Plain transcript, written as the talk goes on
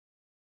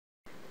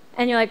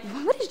And you're like,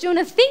 what is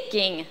Jonah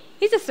thinking?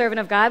 He's a servant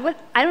of God.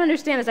 I don't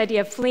understand this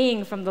idea of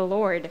fleeing from the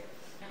Lord.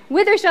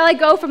 Whither shall I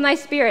go from thy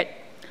spirit?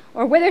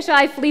 Or whither shall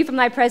I flee from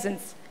thy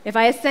presence? If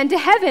I ascend to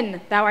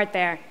heaven, thou art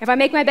there. If I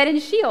make my bed in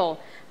Sheol,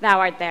 thou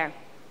art there.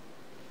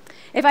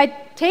 If I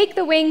take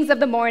the wings of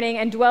the morning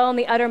and dwell in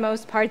the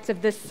uttermost parts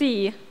of the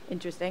sea,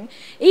 interesting,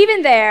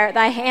 even there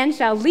thy hand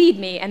shall lead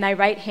me, and thy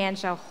right hand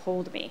shall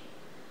hold me.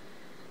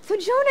 So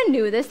Jonah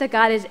knew this, that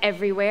God is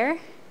everywhere.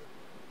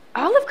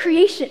 All of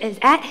creation is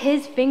at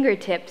his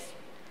fingertips,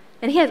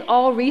 and he has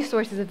all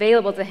resources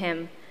available to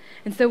him.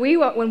 And so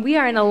when we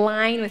are in a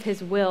line with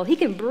his will, he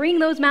can bring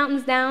those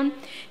mountains down,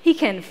 he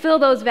can fill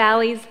those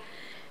valleys,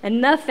 and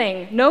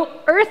nothing,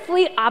 no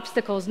earthly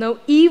obstacles, no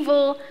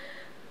evil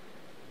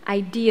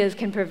ideas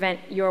can prevent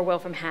your will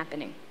from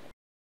happening.